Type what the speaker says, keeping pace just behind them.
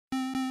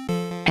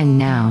And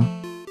now,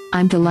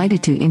 I'm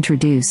delighted to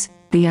introduce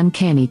the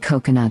uncanny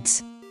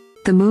coconuts.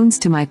 The moons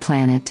to my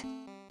planet.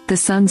 The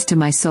suns to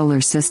my solar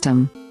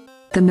system.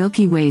 The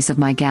Milky Ways of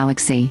my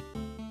galaxy.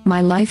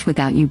 My life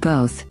without you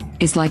both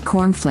is like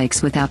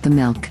cornflakes without the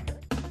milk.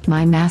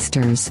 My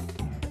masters.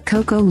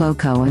 Coco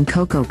Loco and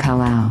Coco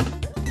Palau.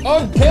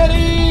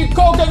 Uncanny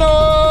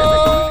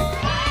Coconut!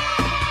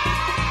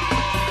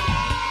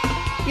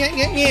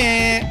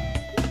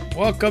 Yeah.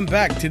 Welcome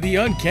back to the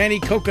Uncanny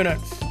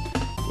Coconuts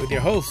with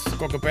your hosts,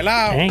 Coco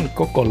Pelao and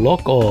Coco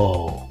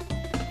Loco.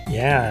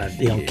 Yeah,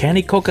 the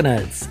Uncanny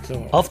Coconuts.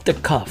 Off the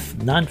cuff,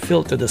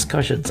 non-filter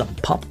discussions on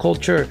pop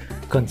culture,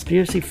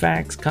 conspiracy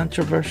facts,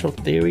 controversial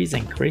theories,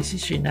 and crazy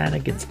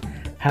shenanigans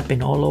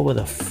happen all over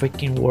the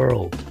freaking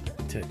world.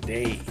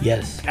 Today.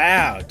 Yes.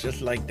 Ow,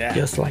 just like that.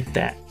 Just like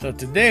that. So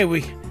today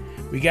we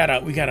got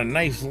a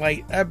nice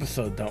light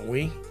episode, don't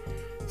we?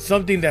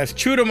 Something that's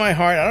true to my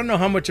heart. I don't know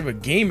how much of a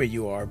gamer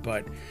you are,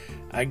 but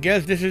I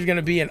guess this is going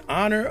to be in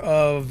honor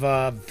of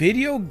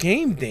Video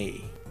Game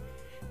Day.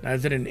 Now,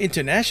 is it an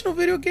international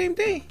video game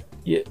day?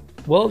 Yeah.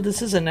 Well,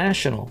 this is a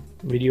national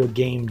video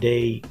game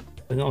day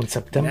on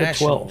September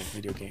National 12th.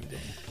 Video Game Day.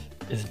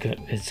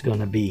 It's going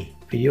to be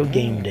Video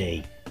Game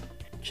Day,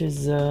 which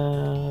is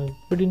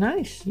pretty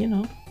nice,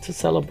 to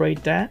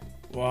celebrate that.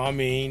 Well, I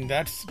mean,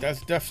 that's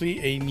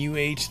definitely a new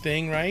age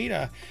thing,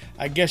 right?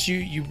 I guess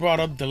you brought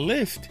up the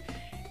list,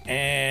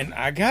 and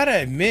I gotta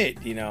admit,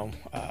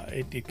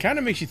 it kind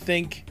of makes you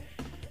think.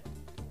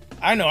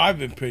 I know I've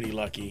been pretty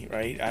lucky,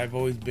 right? I've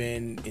always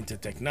been into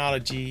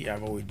technology.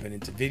 I've always been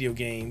into video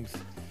games.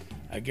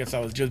 I guess I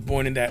was just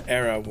born in that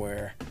era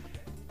where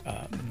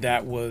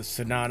that was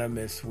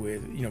synonymous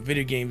with,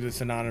 video games was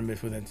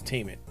synonymous with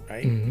entertainment,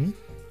 right? Mm-hmm.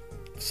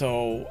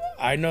 So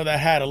I know that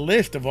had a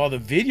list of all the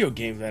video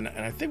games, and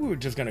I think we were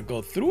just gonna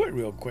go through it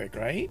real quick,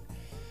 right?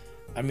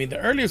 I mean, the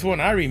earliest one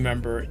I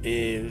remember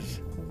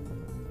is.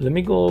 Let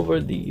me go over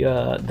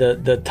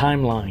the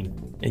timeline,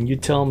 and you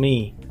tell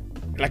me.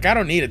 Like, I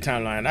don't need a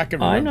timeline. I can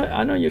remember.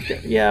 I know you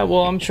can. Yeah,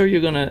 well, I'm sure you're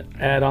gonna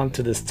add on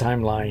to this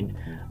timeline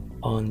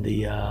on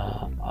the.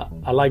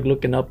 I like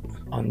looking up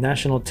on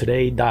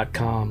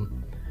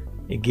nationaltoday.com.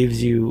 It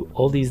gives you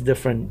all these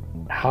different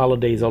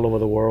holidays all over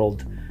the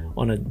world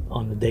on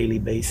a daily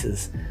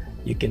basis.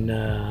 You can.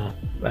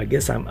 I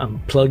guess I'm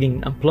plugging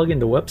the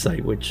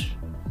website, which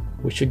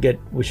we should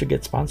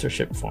get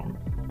sponsorship from.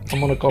 I'm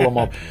gonna call them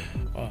up.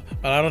 Well,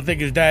 I don't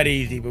think it's that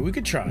easy, but we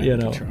could try.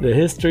 The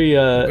history.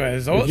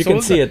 If you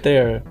can see it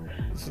there,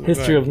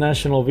 History of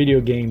National Video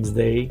Games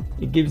Day.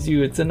 It gives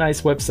you. It's a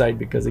nice website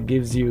because it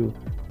gives you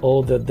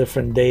all the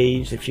different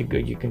days. If you go,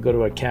 you can go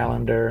to a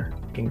calendar.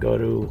 You can go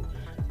to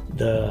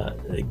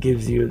It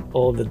gives you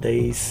all the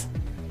days,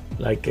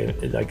 like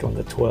on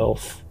the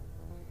 12th.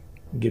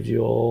 It gives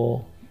you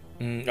all.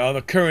 All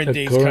the current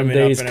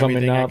days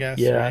coming up. I guess,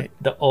 yeah. Right?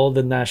 All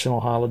the national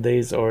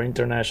holidays or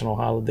international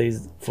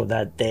holidays for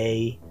that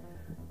day.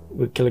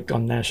 We click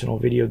on National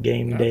Video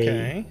Game Day.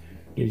 Okay.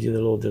 Gives you the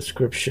little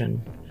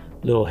description,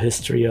 little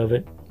history of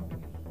it.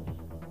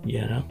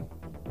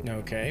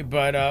 Okay,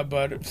 but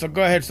so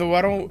go ahead. So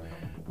why don't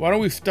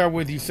we start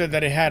with, you said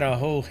that it had a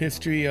whole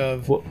history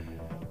of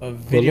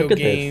video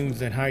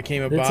games and how it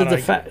came about.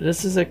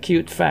 This is a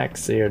cute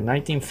facts here.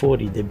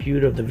 1940,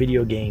 debut of the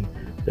video game.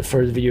 The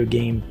first video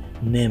game,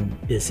 NIM,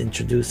 is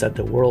introduced at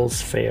the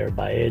World's Fair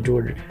by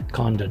Edward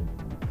Condon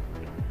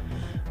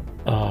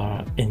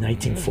in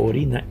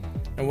 1940.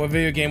 And what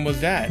video game was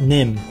that?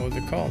 NIM. What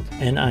was it called?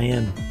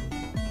 NIM.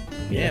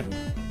 Yeah.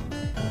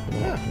 I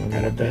don't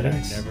know what that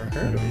is. Never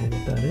heard of it.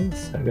 What that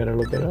is. I gotta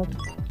look it up.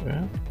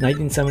 Yeah.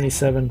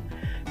 1977,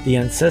 the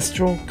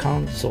ancestral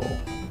console,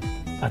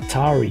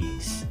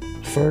 Atari's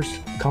first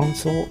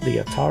console, the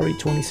Atari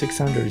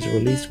 2600, is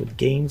released with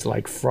games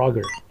like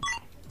Frogger.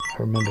 I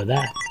remember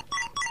that.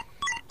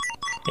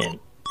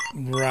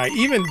 Right.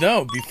 Even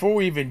though, before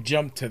we even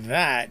jump to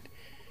that,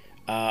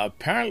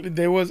 apparently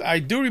there was. I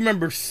do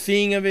remember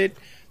seeing of it.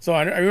 So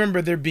I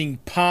remember there being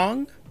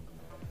Pong.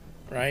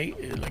 Right,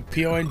 like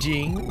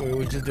PONG, where it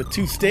was just the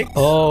two sticks.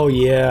 Oh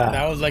yeah,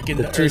 that was like in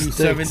the early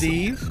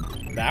 70s.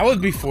 That was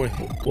before.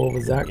 What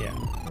was that? Yeah,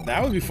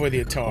 that was before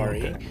the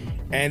Atari. Okay.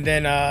 And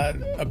then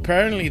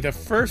apparently the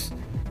first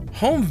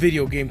home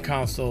video game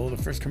console, the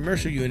first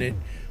commercial unit,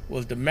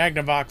 was the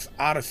Magnavox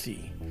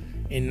Odyssey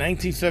in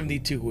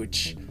 1972,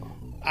 which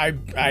I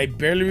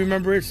barely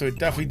remember it, so it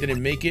definitely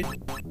didn't make it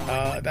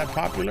that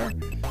popular.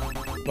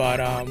 But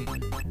I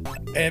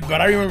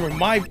remember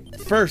my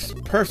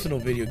first personal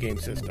video game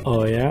system.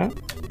 Oh yeah?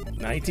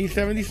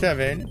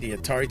 1977, the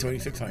Atari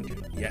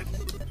 2600. Yes.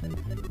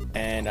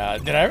 And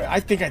let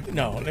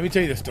me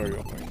tell you the story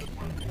real quick.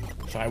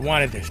 So I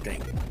wanted this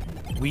thing.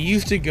 We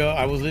used to go,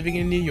 I was living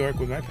in New York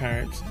with my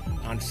parents.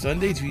 On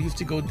Sundays, we used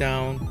to go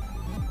down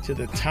to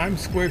the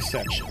Times Square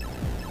section.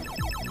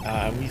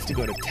 We used to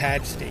go to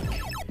Tad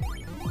Steak.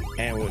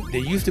 And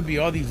there used to be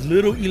all these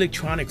little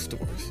electronic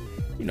stores.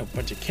 A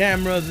bunch of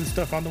cameras and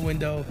stuff on the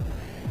window.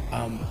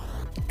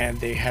 And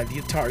they had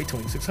the Atari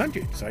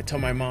 2600. So I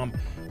told my mom,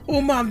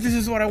 "Oh, Mom, this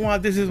is what I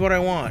want. This is what I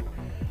want."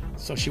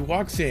 So she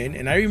walks in,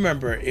 and I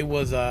remember it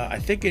was I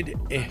think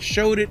it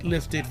showed it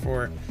listed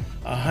for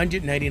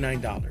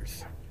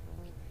 $199.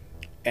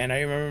 And I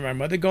remember my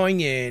mother going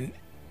in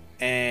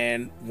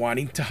and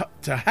wanting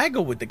to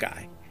haggle with the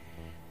guy.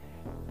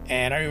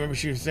 And I remember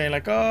she was saying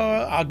like,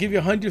 "Oh, I'll give you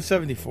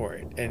 170 for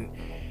it." And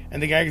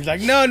the guy was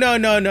like, "No, no,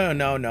 no, no,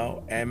 no,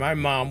 no." And my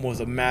mom was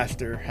a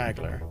master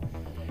haggler.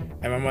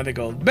 And my mother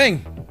goes,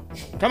 "Bing,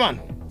 come on,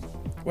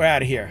 we're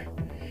out of here."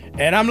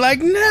 And I'm like,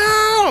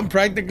 "No!" I'm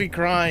practically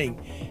crying.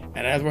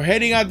 And as we're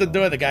heading out the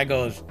door, the guy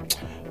goes,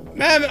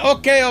 "Ma'am,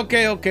 okay."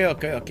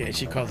 And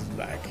she calls us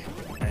back.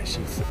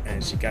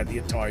 And she got the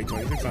Atari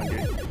 2600,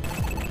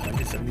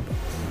 170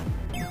 bucks.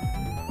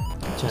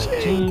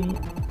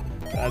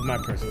 That's my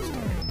personal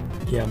story.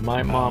 Yeah,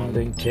 my mom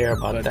didn't care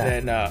about But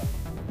that. then,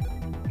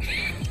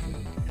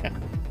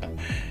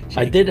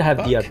 I did have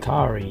the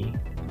Atari,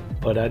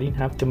 but I didn't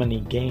have too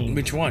many games.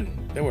 Which one?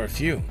 There were a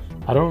few.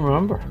 I don't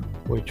remember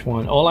which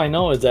one. All I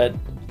know is that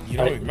You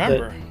don't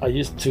remember? I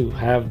used to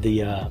have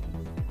the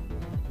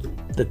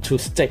 2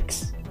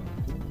 sticks.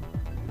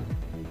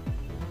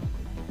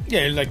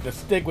 Yeah, like the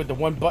stick with the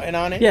one button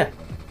on it. Yeah,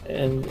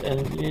 and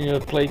you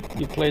play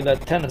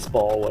that tennis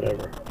ball,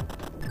 whatever,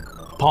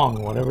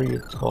 pong, whatever you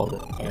called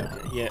it. Yeah,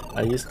 Yeah,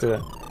 I used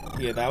to.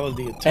 yeah, that was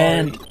the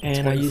Atari.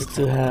 And I used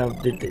to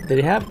have. Did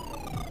they have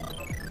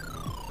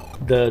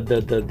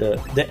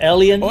the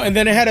alien? Oh, and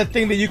then it had a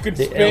thing that you could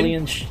The spin.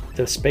 alien,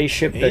 the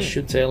spaceship that Hey.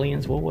 shoots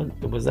aliens. What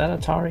was that?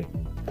 Atari?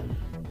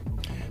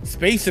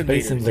 Space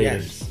Invaders. Space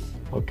Invaders. Yes.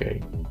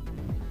 Okay.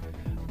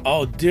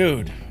 Oh,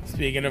 dude.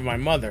 Speaking of my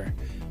mother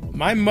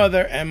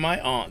and my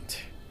aunt,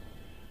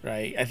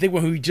 right? I think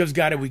when we just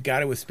got it, we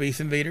got it with Space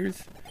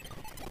Invaders.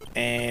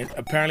 And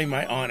apparently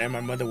my aunt and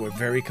my mother were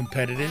very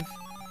competitive.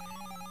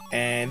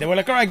 And they were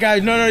like, "All right,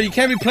 guys, no, you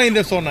can't be playing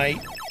this all night."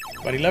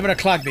 But 11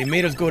 o'clock, they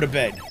made us go to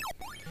bed.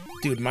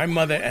 Dude, my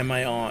mother and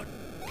my aunt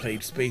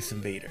played Space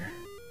Invader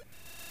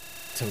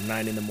till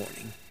 9 in the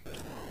morning.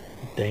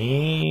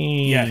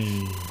 Dang. Yes.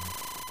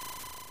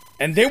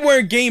 And they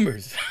weren't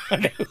gamers.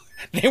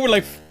 They were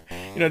like,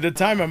 at the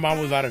time my mom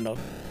was, I don't know,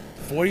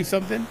 40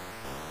 something.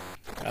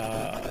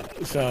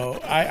 So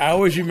I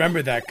always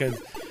remember that because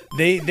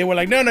they were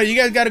like, no, you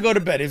guys got to go to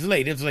bed. It's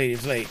late. And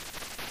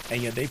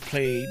they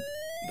played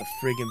the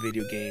friggin'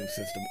 video game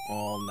system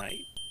all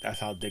night. That's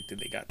how addicted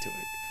they got to it.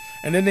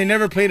 And then they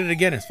never played it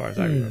again as far as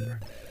I remember.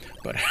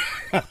 But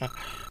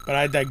but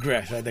I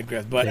digress.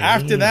 But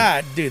after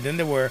that, dude, then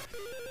there were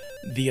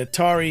the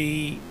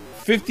Atari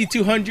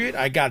 5200.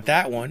 I got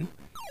that one.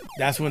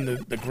 That's when the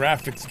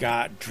graphics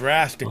got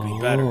drastically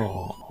better.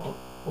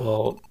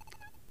 Well,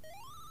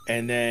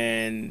 And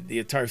then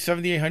the Atari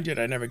 7800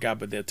 I never got,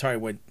 but the Atari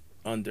went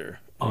under.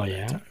 oh that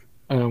yeah. time.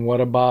 And what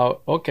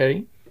about?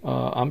 Okay,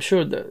 I'm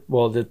sure that.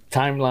 Well, the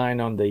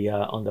timeline on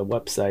the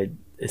website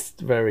is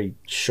very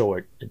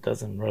short. It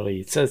doesn't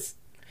really. It says.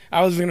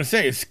 I was gonna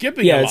say it's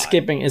skipping. Yeah, a it's lot,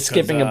 skipping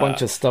a 'cause,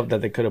 bunch of stuff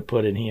that they could have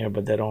put in here,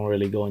 but they don't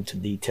really go into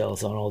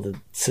details on all the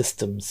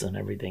systems and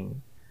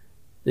everything.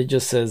 It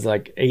just says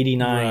like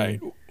 89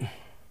 Right.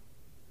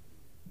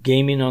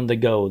 gaming on the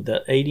go.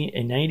 The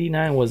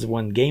 89 was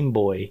when Game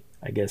Boy,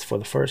 I guess, for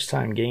the first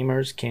time,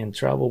 gamers can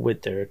travel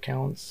with their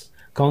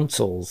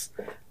consoles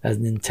as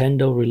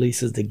Nintendo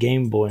releases the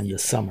Game Boy in the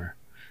summer.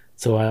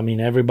 So I mean,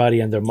 everybody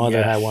and their mother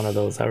Yes. had one of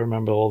those. I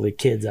remember all the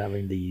kids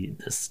having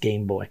this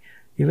Game Boy,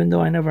 even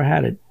though I never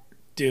had it.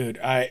 Dude,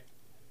 I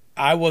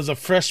was a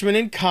freshman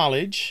in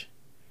college,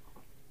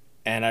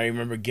 and I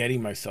remember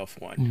getting myself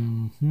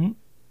one. Mm-hmm.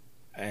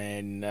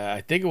 And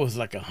I think it was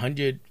like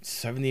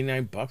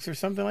 $179 or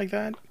something like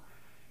that.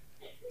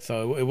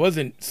 So it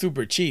wasn't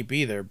super cheap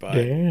either, but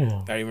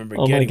Damn. I remember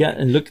Oh getting my god!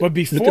 And look But at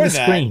before the that-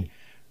 screen.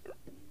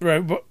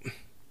 Right, but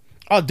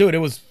oh, dude, it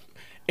was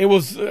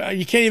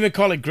you can't even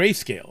call it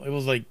grayscale. It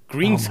was like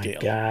green Oh my scale.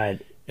 god!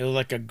 It was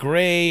like a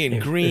gray and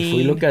If green.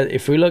 we look,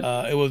 it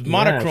was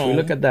monochrome. If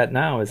we look at that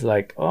now, it's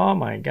like, oh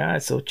my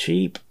god, so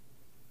cheap.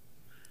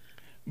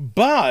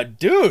 But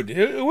dude,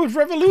 it was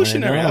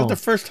revolutionary. I That was know.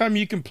 the first time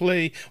you can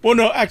play. Well,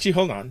 no, actually,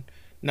 hold on.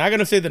 Not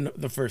gonna say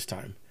the first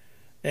time.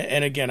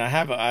 And again,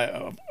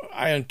 I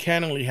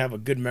uncannily have a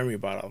good memory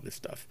about all this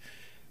stuff.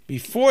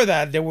 Before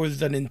that, there was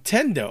the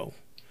Nintendo.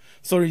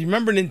 So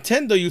remember,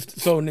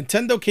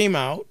 Nintendo came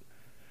out,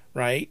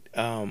 right?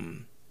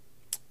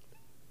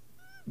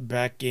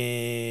 Back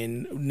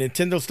in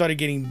Nintendo started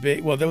getting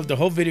big. Well, there was the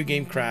whole video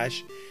game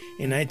crash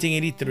in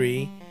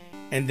 1983,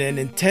 and then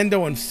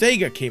Nintendo and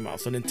Sega came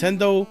out. So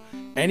Nintendo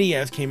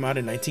NES came out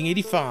in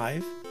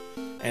 1985,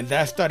 and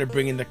that started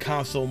bringing the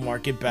console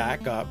market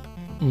back up.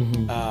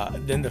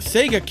 Mm-hmm. Then the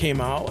Sega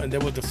came out, and there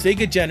was the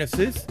Sega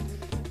Genesis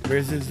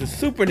versus the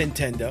Super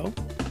Nintendo,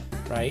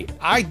 right?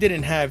 I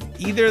didn't have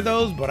either of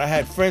those, but I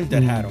had friends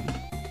that had them.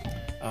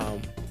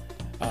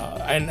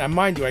 And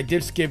mind you, I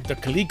did skip the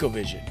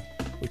ColecoVision,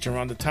 which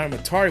around the time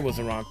Atari was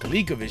around,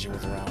 ColecoVision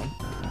was around.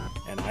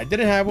 And I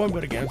didn't have one,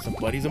 but again, some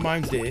buddies of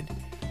mine did.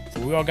 So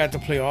we all got to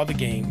play all the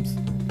games.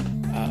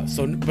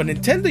 But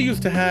Nintendo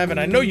used to have, and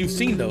I know you've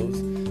seen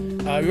those.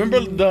 Remember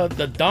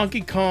the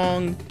Donkey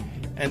Kong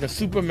and the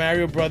Super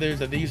Mario Brothers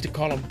that they used to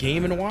call them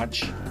Game and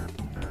Watch.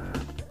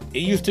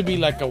 It used to be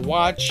like a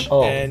watch,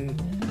 and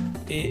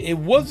it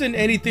wasn't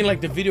anything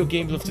like the video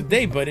games of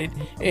today, but it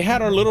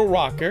had a little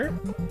rocker,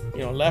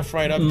 left,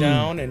 right, up,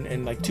 down,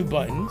 and like 2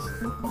 buttons.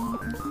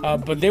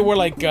 But they were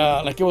like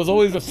it was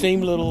always the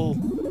same little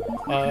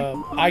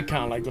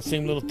icon, like the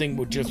same little thing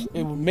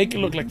it would make it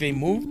look like they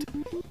moved,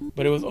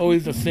 but it was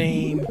always the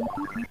same,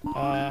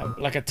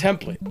 like a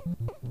template.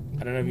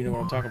 I don't know if you know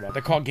what I'm talking about.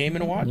 They're called Game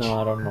and Watch.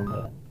 No, I don't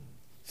remember that.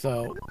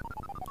 So,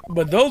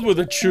 but those were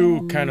the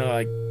true kind of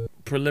like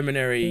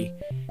preliminary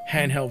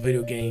handheld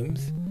video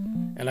games.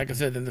 And like I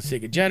said, then the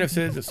Sega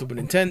Genesis, the Super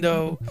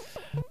Nintendo,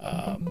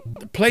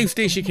 the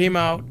PlayStation came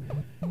out,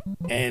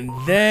 and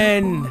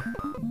then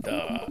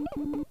the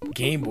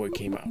Game Boy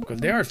came out,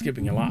 because they are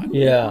skipping a lot.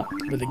 Yeah.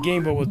 But the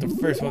Game Boy was the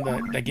first one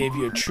that gave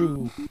you a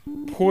true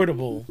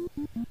portable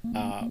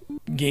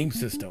game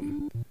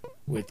system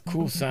with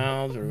cool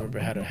sounds. I remember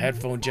it had a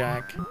headphone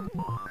jack.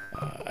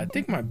 I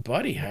think my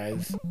buddy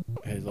has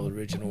his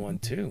original one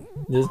too.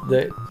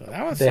 They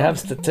have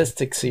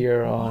statistics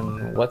here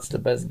on what's the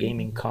best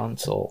gaming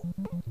console.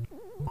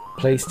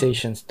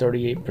 PlayStation's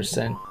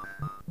 38%,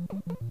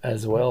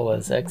 as well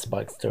as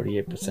Xbox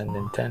 38%,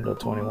 Nintendo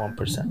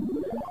 21%.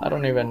 I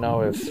don't even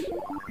know if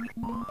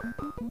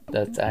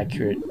that's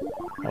accurate.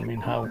 I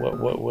mean,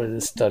 where did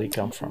this study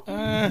come from?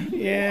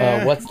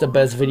 Yeah. What's the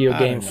best video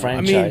game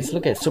franchise?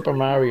 Look at Super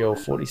Mario.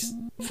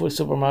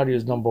 Super Mario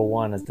is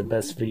 #1 as the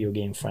best video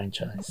game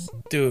franchise.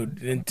 Dude,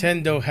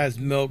 Nintendo has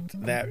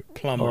milked that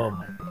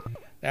plumber.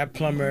 That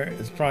plumber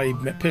is probably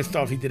pissed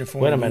off he did it for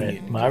Wait a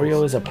minute.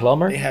 Mario is a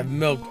plumber? They have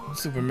milked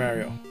Super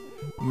Mario.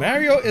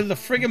 Mario is a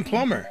friggin'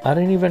 plumber. I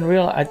didn't even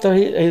realize. I thought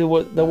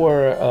they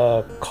were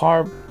a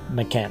car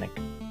mechanic.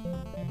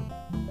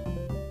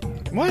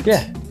 What?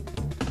 Yeah.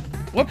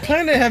 What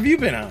planet have you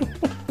been on?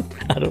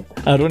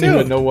 I don't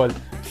even know what.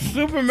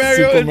 Super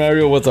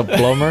Mario was a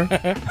plumber.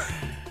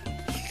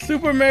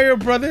 Super Mario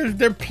Brothers,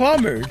 they're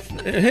plumbers.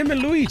 Him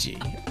and Luigi.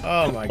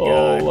 Oh my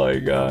god. Oh my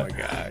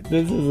god.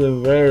 This is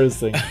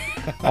embarrassing.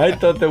 I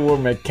thought they were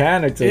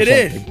mechanics or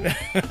something. It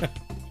is.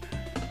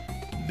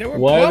 They were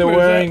Why plumbers.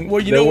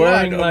 They're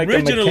wearing like a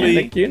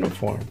mechanic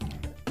uniform.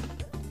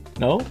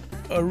 No?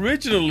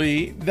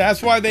 Originally,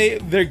 that's why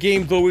their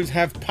games always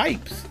have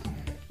pipes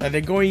that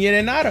they're going in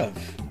and out of.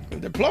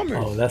 They're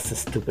plumbers. Oh, that's a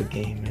stupid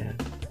game, man.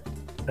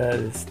 That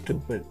is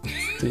stupid.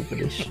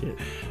 Stupid as shit.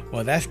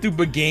 Well, that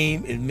stupid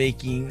game is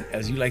making,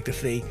 as you like to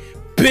say,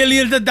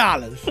 billions of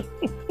dollars.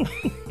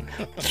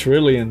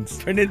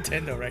 Trillions. For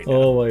Nintendo right now.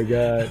 Oh my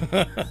god.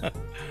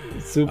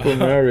 Super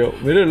Mario.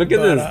 Look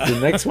at this. The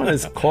next one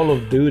is Call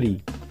of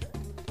Duty.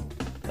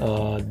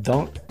 Call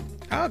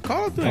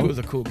of Duty was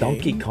a cool game.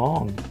 Donkey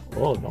Kong.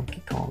 Oh,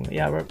 Donkey Kong.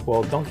 Yeah, right.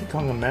 Well, Donkey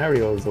Kong and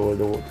Mario were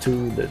the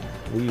 2 that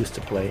we used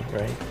to play,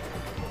 right?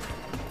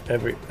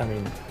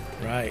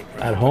 Right.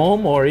 At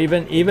home or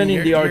even in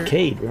the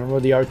arcade. Remember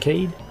the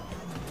arcade?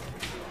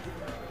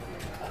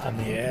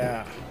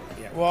 Yeah.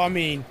 Well,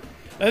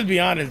 let's be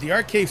honest. The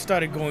arcade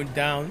started going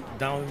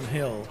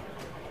downhill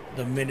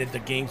the minute the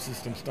game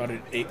system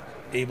started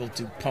able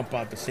to pump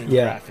out the same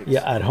graphics.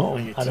 Yeah, at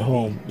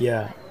home.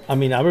 Yeah. I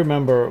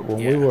remember when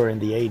we were in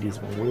the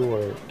 80s, when we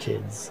were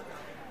kids.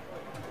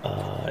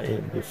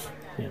 There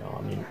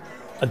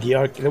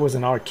was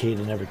an arcade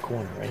in every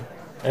corner, right?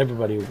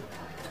 Everybody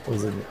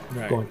was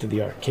going to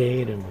the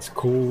arcade and was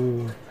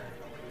cool.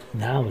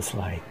 Now it's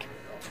like...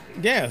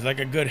 Yeah, it's like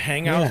a good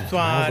hangout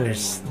spot.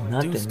 There's and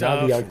nothing. Do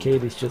stuff. Now the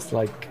arcade is just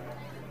like,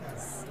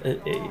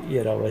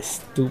 a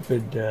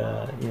stupid,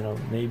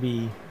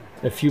 maybe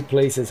a few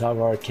places have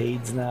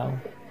arcades now.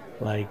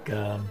 Like,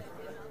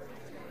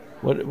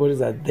 what is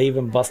that? Dave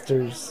and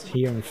Buster's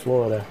here in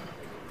Florida.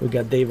 We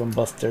got Dave and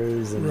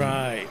Buster's. And,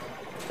 right.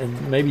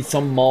 And maybe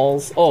some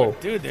malls. Oh,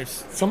 dude,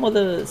 there's some of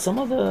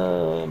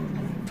the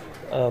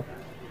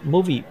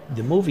movie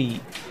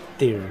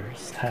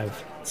theaters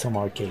have some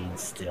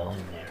arcades still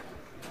in there.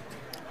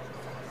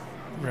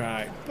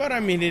 Right, but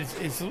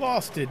it's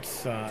lost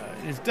it's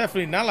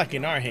definitely not like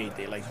in our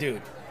heyday. Like,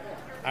 dude,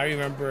 I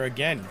remember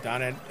again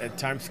down at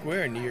Times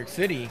Square in New York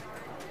City,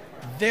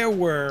 there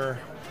were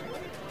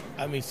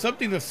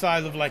something the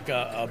size of like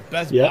a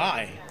Best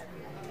Buy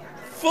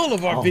full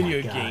of our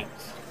video games.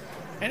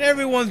 And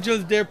everyone's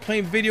just there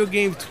playing video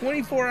games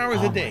 24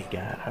 hours a day. Oh my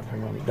God, I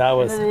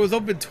remember it was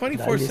open 24/7.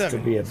 That used to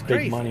be a big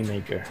crazy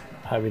moneymaker,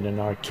 having an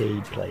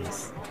arcade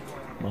place.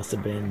 Must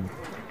have been,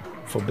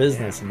 for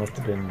business, it must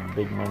have been a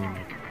big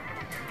moneymaker.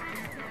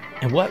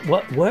 And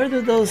where do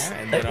those,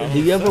 do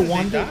you ever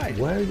wonder,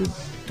 where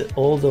did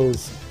all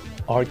those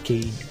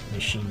arcade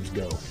machines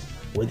go?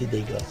 Where did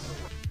they go?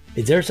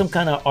 Is there some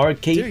kind of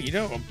arcade? Dude,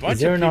 is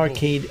there an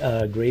arcade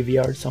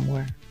graveyard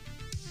somewhere?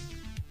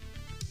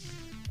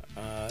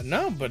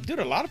 No, but dude,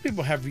 a lot of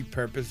people have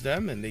repurposed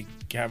them and they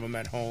have them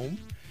at home.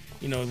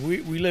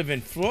 We live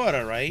in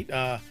Florida, right?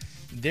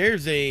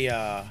 There's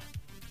a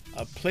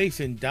place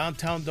in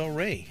downtown Del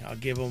Rey. I'll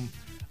give them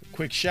a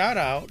quick shout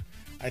out.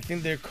 I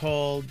think they're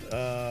called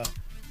the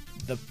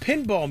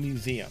Pinball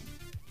Museum.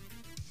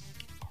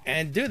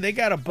 And dude, they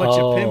got a bunch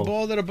of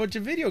pinballs and a bunch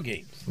of video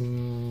games.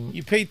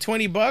 You pay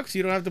 $20,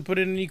 you don't have to put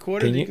in any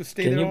quarters. You can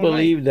stay there all night. Can you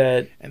believe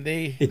that and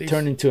it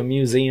turned into a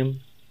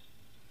museum?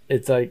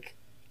 It's like,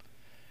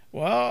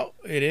 well,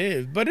 it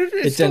is, but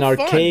it's an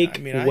archaic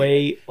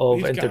way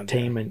of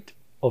entertainment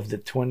of the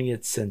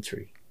 20th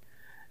century.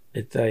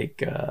 It's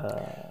like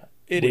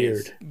it weird.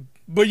 Is.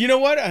 But you know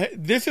what?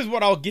 This is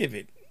what I'll give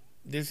it.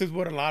 This is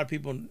what a lot of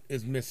people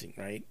is missing,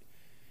 right?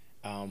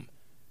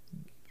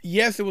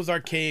 Yes, it was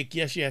archaic.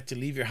 Yes, you had to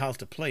leave your house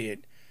to play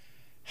it.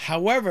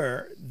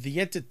 However,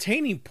 the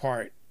entertaining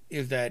part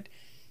is that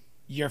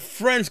your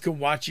friends could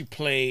watch you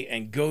play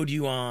and goad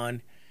you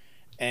on,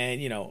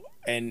 and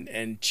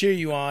and cheer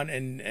you on,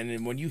 and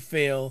then when you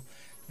fail,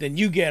 then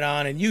you get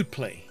on and you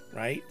play,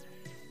 right?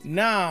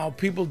 Now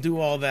people do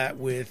all that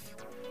with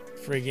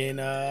friggin'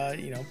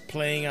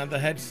 playing on the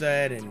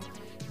headset and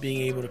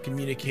being able to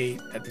communicate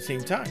at the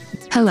same time.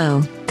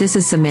 Hello, this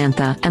is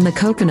Samantha, and the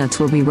Coconuts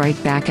will be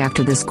right back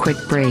after this quick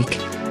break.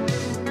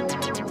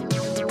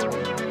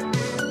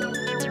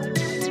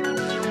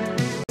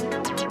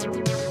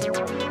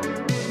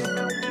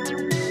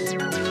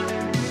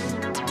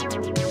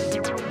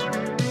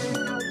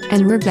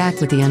 And we're back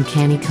with the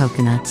Uncanny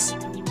Coconuts.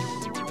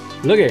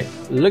 Look at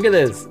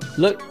this.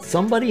 Look,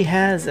 somebody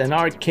has an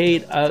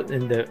arcade out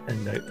in the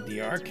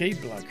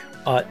arcade block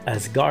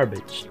as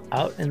garbage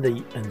out in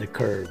the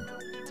curb.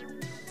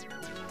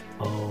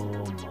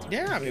 Oh my.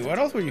 Yeah, I mean, what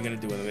else were you gonna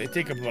do with it? They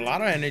take up a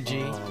lot of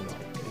energy.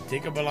 They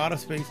take up a lot of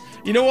space.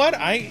 You know what?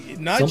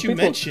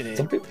 Mention it.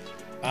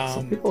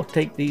 Some people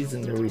take these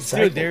and they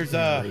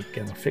recycle. Dude,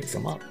 and fix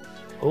them up.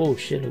 Oh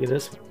shit! Look at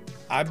this one.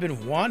 I've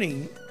been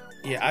wanting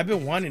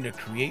to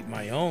create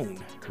my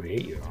own.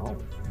 Create your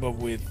own. But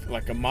with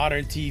like a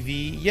modern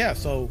TV. Yeah,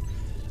 so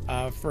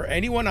for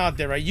anyone out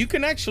there, right, you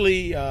can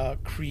actually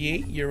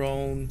create your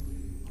own,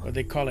 what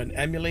they call an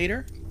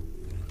emulator.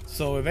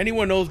 So if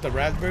anyone knows the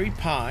Raspberry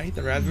Pi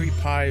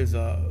is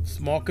a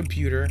small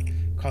computer,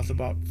 costs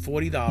about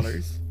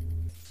 $40.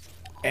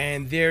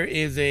 And there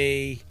is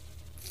a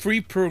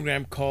free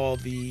program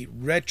called the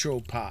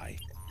RetroPie.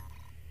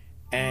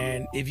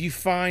 And if you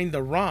find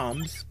the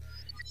ROMs,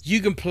 you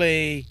can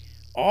play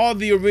all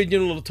the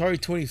original Atari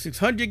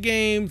 2600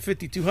 games,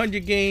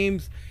 5200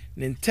 games,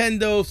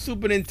 Nintendo,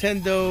 Super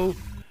Nintendo,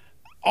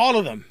 all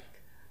of them.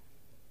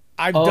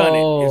 I've done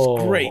it.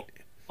 It's great.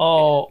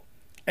 Oh.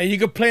 And you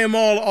can play them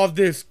all off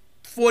this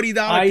 $40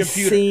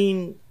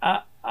 computer.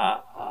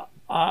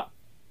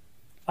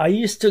 I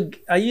used to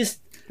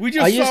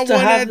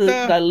have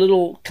that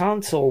little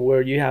console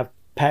where you have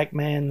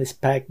Pac-Man,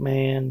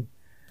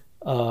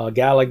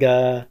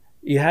 Galaga.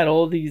 You had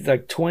all these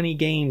like 20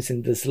 games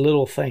in this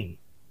little thing.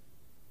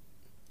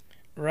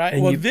 Right.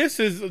 And this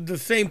is the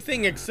same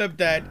thing, except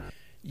that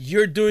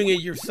you're doing it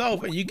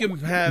yourself, and you can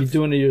have. You're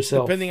doing it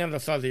yourself. Depending on the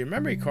size of your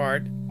memory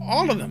card,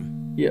 all of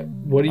them. Yeah.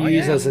 What do you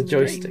use as a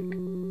joystick?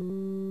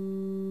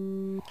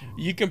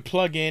 You can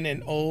plug in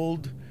an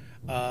old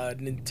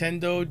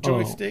Nintendo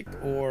joystick,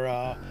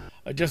 or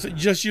just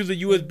use a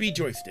USB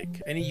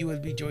joystick. Any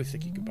USB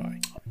joystick you can buy.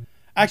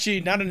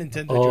 Actually, not a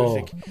Nintendo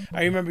joystick.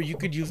 I remember you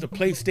could use the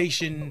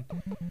PlayStation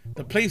and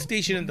the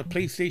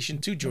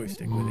PlayStation 2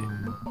 joystick with it.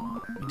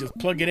 You just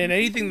plug it in,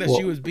 anything that's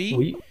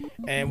USB,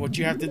 and what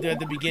you have to do at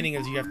the beginning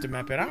is you have to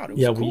map it out.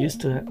 Cool. We used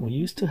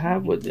to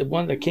have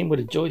one that came with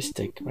a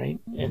joystick, right?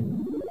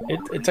 And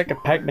it's like a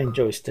Pac-Man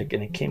joystick,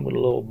 and it came with a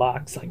little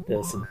box like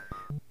this, and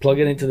plug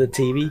it into the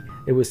TV.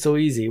 It was so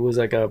easy. It was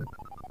like it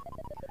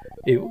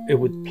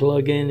would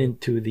plug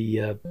into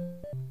the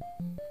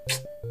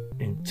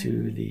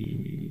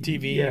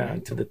TV,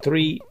 into the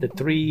three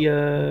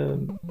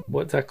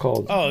what's that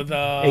called? Oh,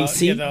 the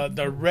AC,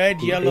 the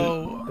red,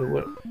 yellow.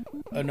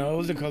 No, what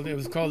was it called? It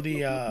was called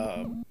the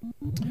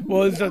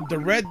it's the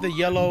red, the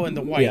yellow, and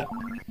the white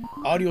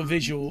audio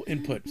visual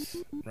inputs.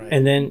 Right.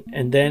 And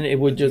then it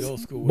would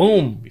just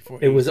boom.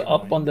 It was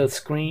up on the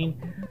screen.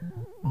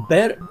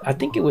 I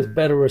think it was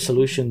better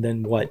resolution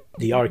than what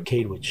the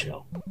arcade would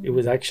show. It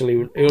was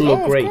actually, it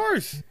looked great. Of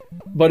course.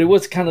 But it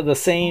was kind of the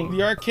same.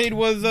 The arcade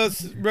was a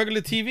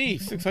regular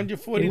TV,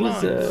 640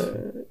 lines.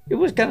 It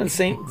was kind of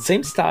the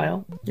same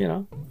style,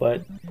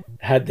 but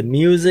had the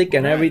music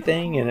and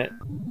everything, and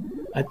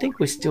I think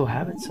we still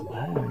have it, so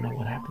I don't know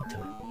what happened to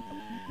it.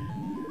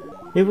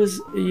 It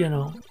was,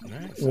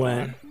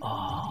 when,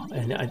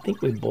 and I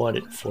think we bought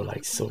it for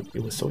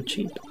it was so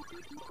cheap.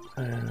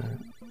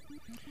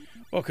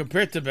 Well,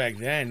 compared to back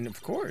then,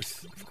 of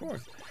course.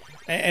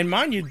 And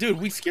mind you, dude,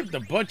 we skipped a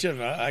bunch of,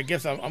 I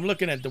guess I'm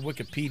looking at the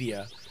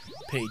Wikipedia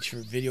page for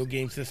video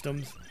game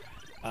systems.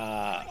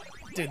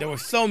 Dude, there were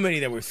so many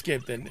that were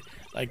skipped. And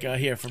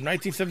here, from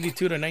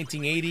 1972 to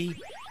 1980,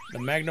 the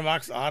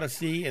Magnavox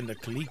Odyssey and the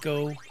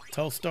Coleco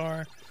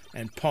Telstar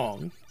and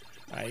Pong,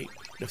 right?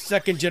 The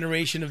second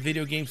generation of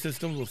video game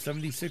systems was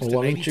 76 to 92.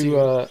 Why don't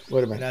you,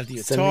 wait a minute. That's the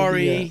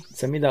Atari.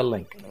 Send me that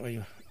link.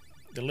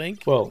 The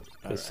link? Well,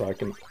 so I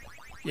can...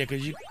 Yeah,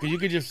 because you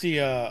could just see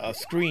a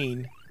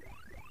screen.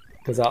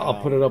 Because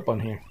I'll put it up on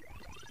here.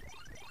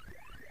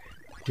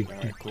 All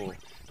right, cool.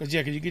 Because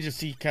you could just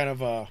see kind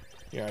of I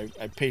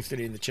pasted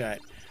it in the chat.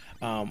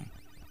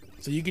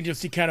 So you can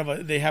just see kind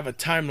of they have a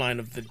timeline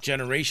of the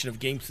generation of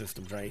game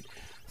systems, right?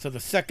 So the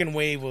second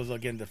wave was,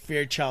 again, the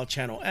Fairchild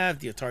Channel F,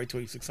 the Atari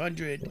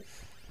 2600,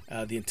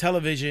 the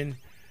Intellivision.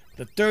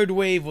 The third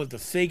wave was the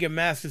Sega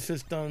Master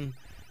System,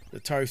 the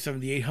Atari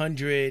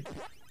 7800,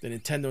 the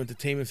Nintendo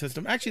Entertainment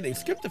System. Actually, they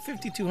skipped the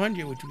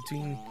 5200, which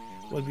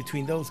was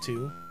between those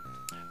two.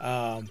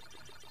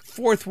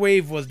 Fourth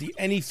wave was the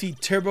NEC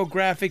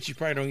TurboGrafx. You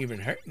probably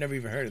never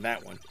even heard of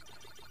that one.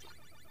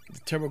 The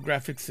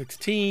TurboGrafx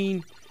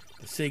 16,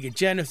 the Sega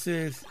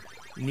Genesis,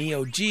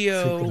 Neo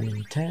Geo,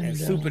 and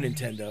Super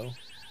Nintendo.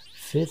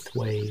 Fifth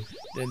wave.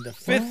 Then the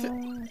fifth,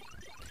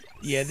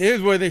 yeah, this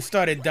is where they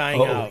started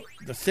dying out.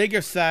 The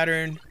Sega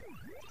Saturn,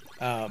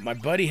 my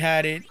buddy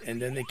had it,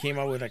 and then they came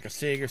out with like a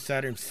Sega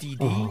Saturn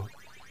CD.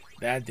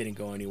 That didn't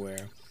go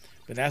anywhere.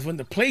 But that's when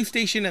the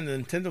PlayStation and the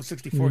Nintendo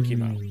 64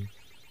 came out.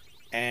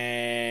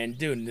 And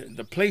dude,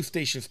 the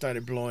PlayStation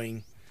started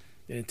blowing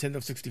the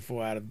Nintendo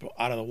 64 out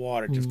of the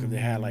water just because they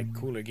had like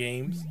cooler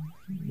games.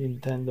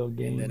 Nintendo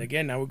games. And then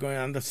again, now we're going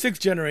on the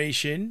sixth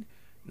generation,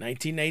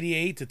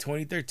 1998 to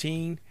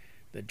 2013.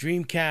 The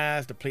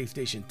Dreamcast, the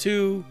PlayStation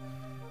 2,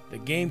 the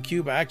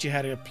GameCube. I actually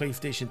had a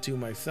PlayStation 2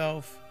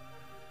 myself,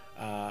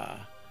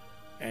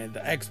 and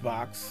the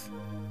Xbox.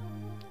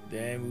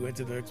 Then we went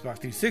to the Xbox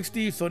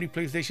 360, Sony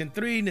PlayStation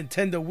 3,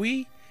 Nintendo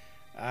Wii.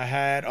 I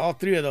had all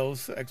three of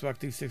those: Xbox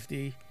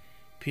 360,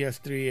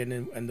 PS3,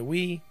 and the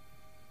Wii.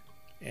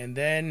 And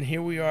then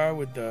here we are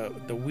with the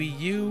Wii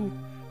U,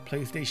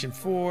 PlayStation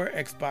 4,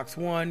 Xbox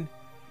One,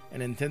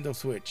 and Nintendo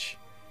Switch.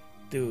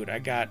 Dude, I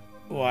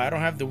don't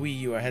have the Wii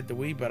U. I had the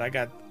Wii, but I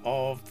got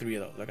all three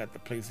of those. I got the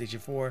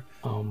PlayStation 4,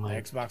 the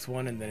Xbox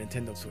One, and the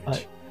Nintendo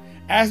Switch.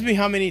 Ask me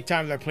how many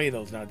times I play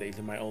those nowadays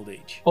in my old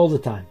age. All the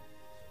time.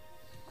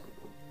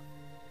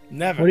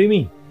 Never. What do you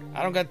mean?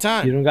 I don't got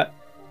time. You don't got...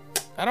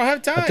 I don't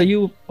have time. I thought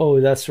you... Oh,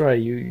 that's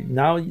right.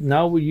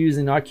 Now we're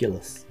using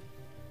Oculus.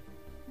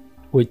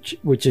 Which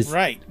is...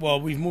 Right.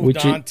 Well, we've moved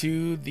on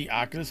to the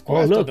Oculus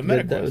Quest. Oh, look. The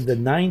Meta Quest. The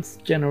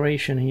ninth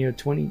generation here,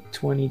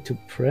 2020 to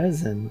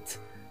present...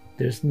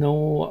 There's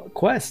no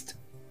Quest.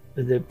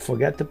 Did they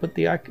forget to put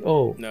the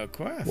no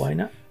Quest? Why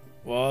not?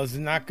 Well, it's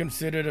not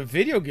considered a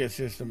video game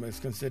system. It's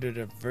considered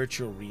a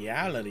virtual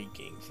reality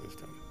game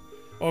system,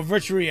 or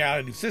virtual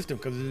reality system,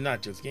 because it's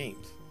not just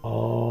games.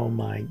 Oh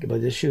my!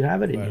 But they should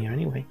have it in here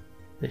anyway.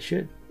 They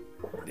should.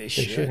 They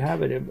should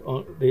have it.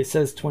 It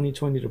says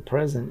 2020 to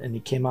present, and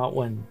it came out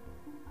when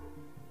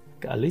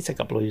at least a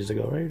couple of years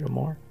ago, right, or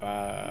more.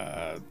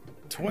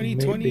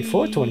 2020.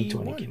 Before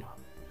 2020 came out.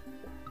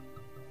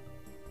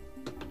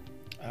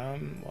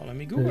 Well, let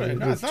me Google it.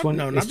 No, it's not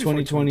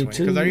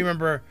 2022. Because I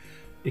remember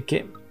it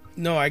came.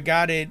 No, I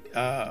got it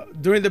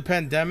during the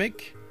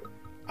pandemic.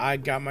 I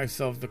got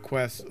myself the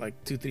Quest like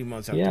 2-3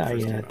 months after.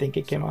 Yeah, I think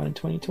it came out in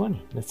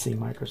 2020. Let's see,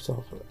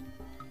 Microsoft.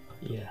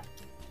 Yeah.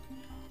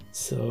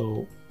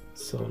 So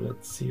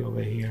let's see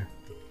over here.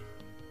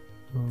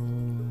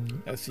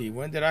 Let's see.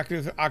 When did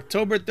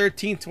October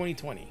 13th,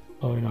 2020.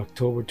 Oh, in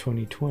October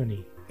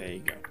 2020. There you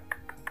go.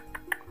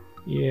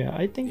 Yeah,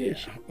 I think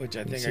which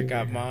I think I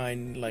got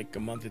mine like a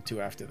month or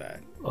two after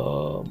that.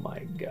 Oh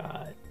my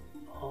god.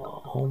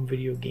 Home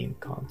video game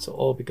console.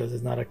 Oh, because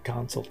it's not a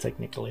console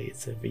technically,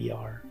 it's a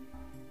VR.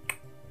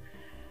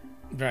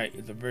 Right,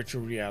 it's a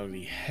virtual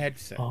reality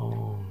headset.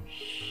 Oh,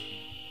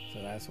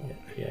 so that's what.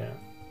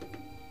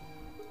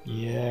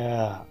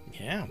 Yeah.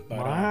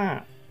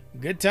 But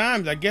good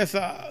times, I guess.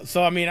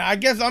 So I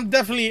guess I'm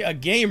definitely a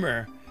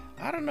gamer.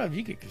 I don't know if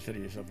you could consider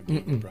yourself a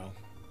gamer, bro.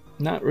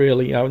 Not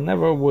really. I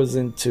never was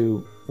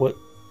into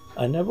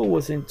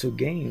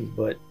games,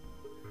 but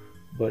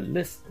let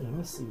me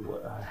see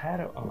what I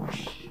had.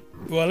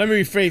 Well, let me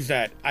rephrase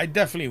that. I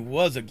definitely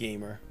was a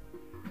gamer.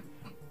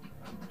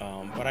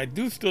 But I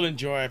do still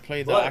enjoy. I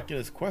play the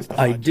Oculus Quest.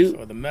 I do.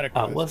 Or the Meta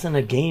Quest. I wasn't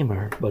a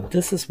gamer, but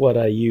this is what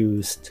I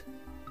used.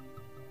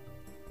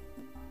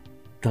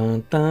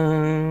 Dun,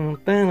 dun,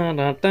 dun,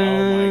 dun, dun.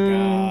 Oh my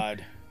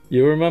god!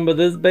 You remember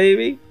this,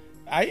 baby?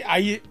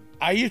 I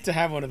used to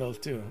have one of those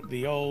too.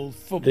 The old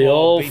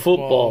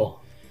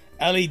football.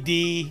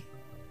 LED.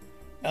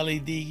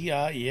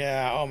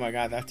 Yeah. Oh my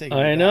god, that's taking.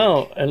 I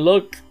know. And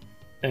look.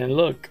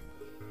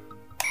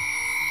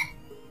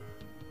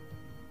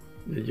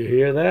 Did you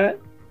hear that?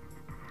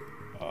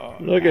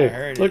 Look at.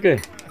 I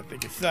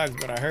think it sucks,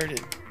 but I heard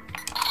it.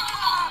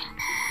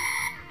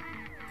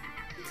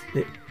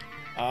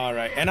 All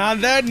right. And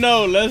on that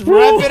note, let's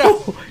wrap it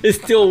up. It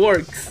still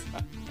works.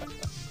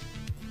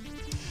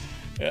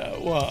 Yeah,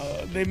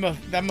 well,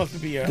 that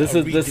must be a. This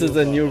is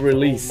a new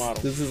release.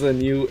 This is a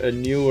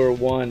newer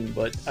one,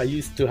 but I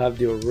used to have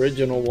the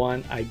original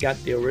one. I got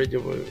the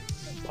original,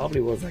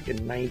 probably was like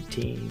in late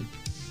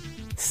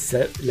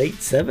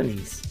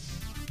 70s.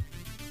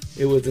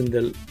 It was in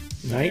the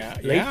late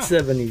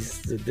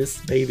 70s that this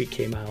baby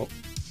came out,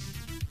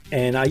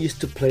 and I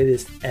used to play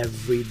this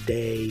every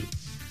day.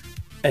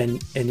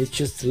 And it's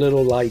just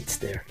little lights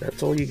there.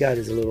 That's all you got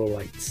is little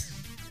lights.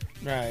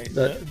 Right,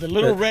 the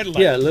little red light.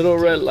 Yeah, little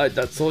red light.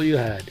 That's all you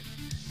had.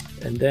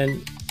 And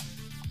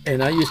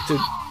I used to,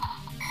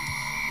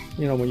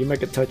 you know, when you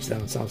make a touchdown,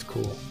 it sounds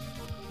cool.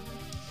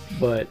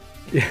 But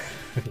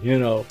you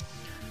know.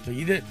 So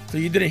you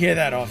didn't hear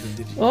that often,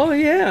 did you? Oh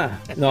yeah.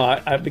 No,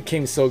 I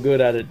became so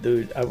good at it,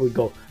 dude. I would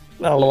go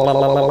and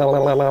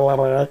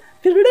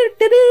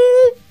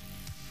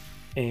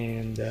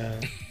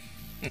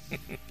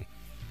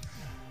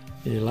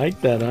you like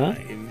that, huh?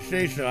 If you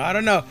say so. I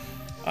don't know.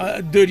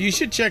 Dude, you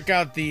should check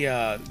out the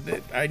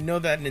I know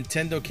that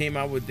Nintendo came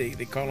out with,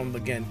 they call them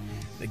again,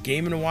 the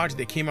Game & Watch.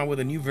 They came out with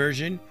a new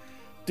version.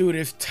 Dude,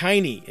 it's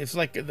tiny. It's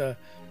like the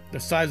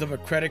size of a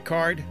credit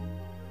card,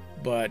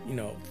 but, you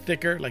know,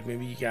 thicker. Like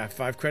maybe you got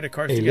 5 credit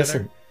cards together.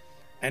 Listen.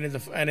 And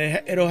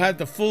it'll have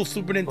the full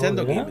Super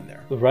Nintendo game in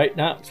there. Right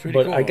now. It's pretty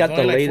but cool. I got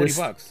the latest.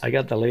 Like $40. I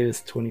got the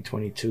latest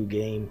 2022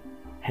 game,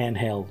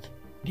 handheld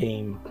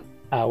game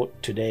out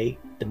today.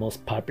 The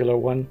most popular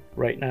one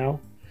right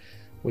now,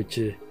 which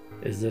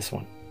is this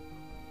one.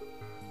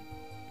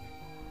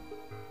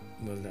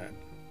 What's that?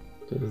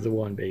 This is the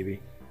one, baby.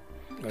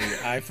 Oh, your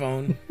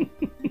iPhone.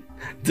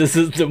 This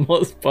is the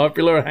most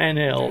popular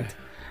handheld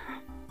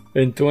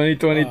in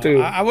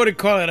 2022. I wouldn't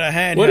call it a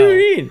handheld. What do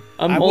you mean?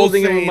 I'm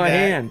holding it with my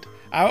hand.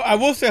 I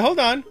will say, hold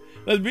on.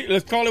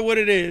 Let's call it what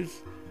it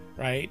is,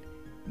 right?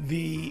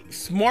 The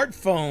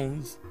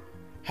smartphones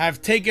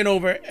have taken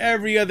over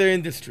every other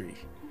industry.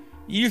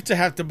 You used to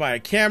have to buy a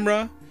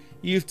camera.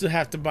 You used to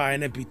have to buy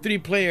an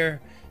MP3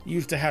 player. You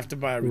used to have to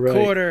buy a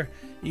recorder.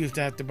 Right. You used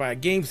to have to buy a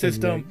game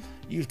system.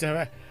 You used to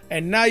have,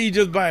 and now you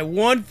just buy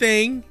one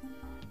thing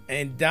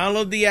and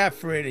download the app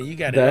for it, and you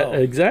got it all.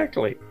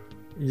 Exactly.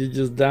 You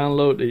just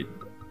download it.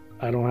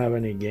 I don't have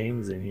any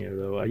games in here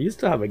though. I used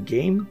to have a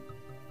game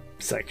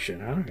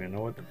section. I don't even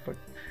know what the fuck.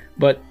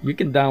 But you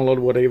can download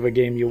whatever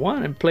game you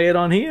want and play it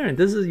on here. And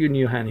this is your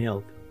new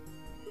handheld.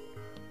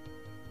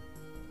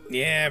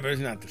 Yeah, but it's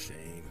not the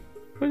same.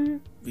 What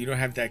do you don't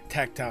have that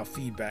tactile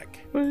feedback.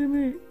 What do you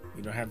mean?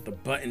 You don't have the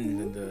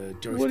buttons and the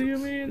joysticks. What do you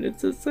mean?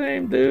 It's the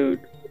same, dude.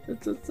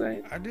 It's the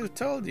same. I just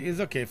told you. It's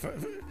okay.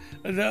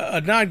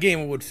 A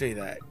non-gamer would say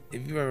that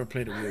if you ever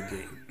played a real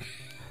game.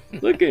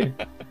 Look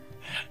at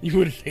you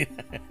wouldn't say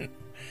that.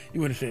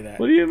 You wouldn't say that.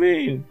 What do you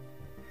mean?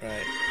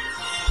 Right.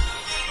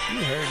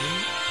 You heard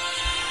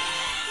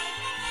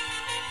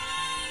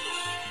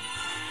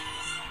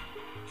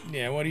me.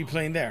 Yeah, what are you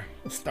playing there?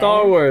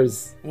 Star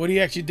Wars. What are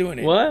you actually doing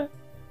it? What?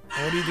 What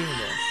are you doing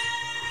there?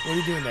 What are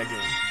you doing in that game?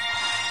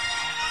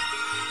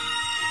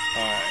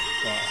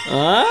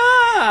 Alright,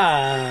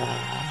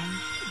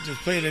 just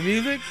play the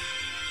music?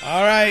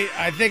 Alright,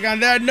 I think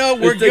on that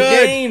note, we're good.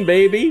 It's the game,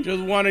 baby.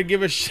 Just want to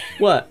give a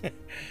what?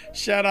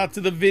 Shout out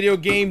to the Video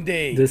Game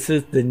Day. This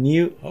is the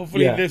new...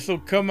 Hopefully this will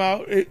come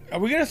out. Are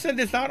we going to send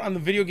this out on the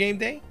Video Game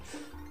Day?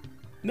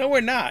 No,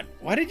 we're not.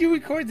 Why did you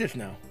record this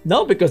now?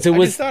 No, because it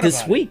was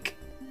this week.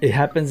 It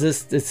happens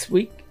this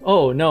week.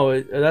 Oh,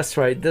 no, that's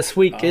right. This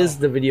week is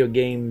the Video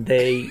Game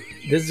Day.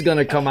 This is going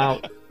to come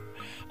out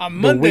on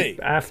Monday. The week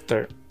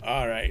after.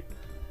 All right.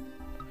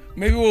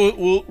 Maybe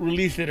we'll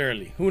release it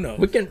early. Who knows?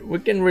 We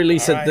can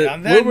release it.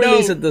 We'll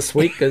release it this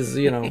week because,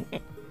 you know,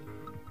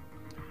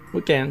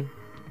 we can.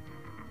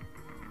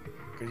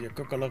 Because you're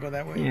Coco Loco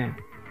that way? Yeah.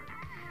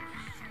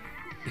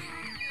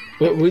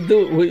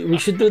 We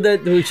should do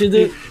that. We should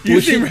do.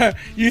 You seem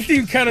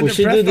kind of. We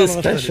should do the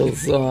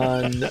specials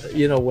on.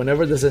 You know,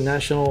 whenever there's a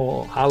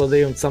national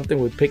holiday on something,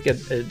 we pick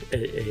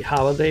a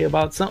holiday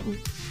about something,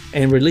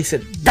 and release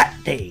it that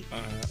day.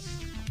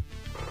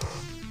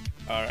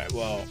 All right.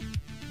 Well,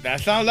 that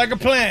sounds like a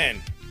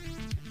plan.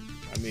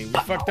 I mean, we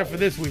fucked up for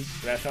this week.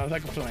 That sounds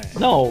like a plan.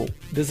 No,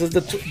 this is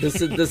on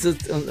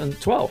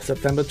 12th,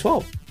 September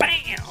 12th.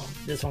 Bam!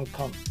 This one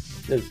comes.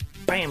 This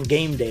bam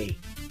game day.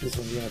 This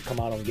one's gonna come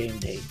out on game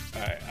day.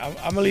 All right,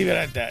 I'm gonna leave it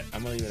at that.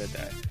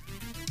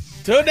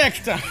 Till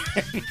next time.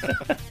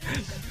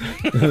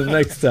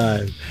 Next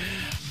time.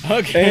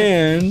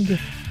 Okay. And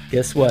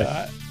guess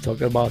what?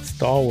 Talking about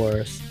Star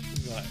Wars.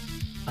 What?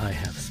 I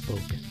have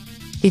spoken.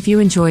 If you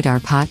enjoyed our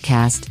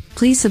podcast,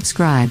 please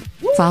subscribe,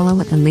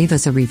 follow, and leave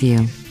us a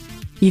review.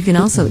 You can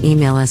also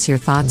email us your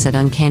thoughts at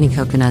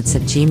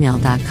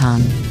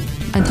uncannycoconuts@gmail.com.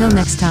 Until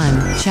next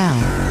time, ciao.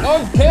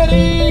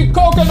 Uncanny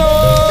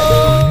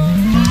Coconut!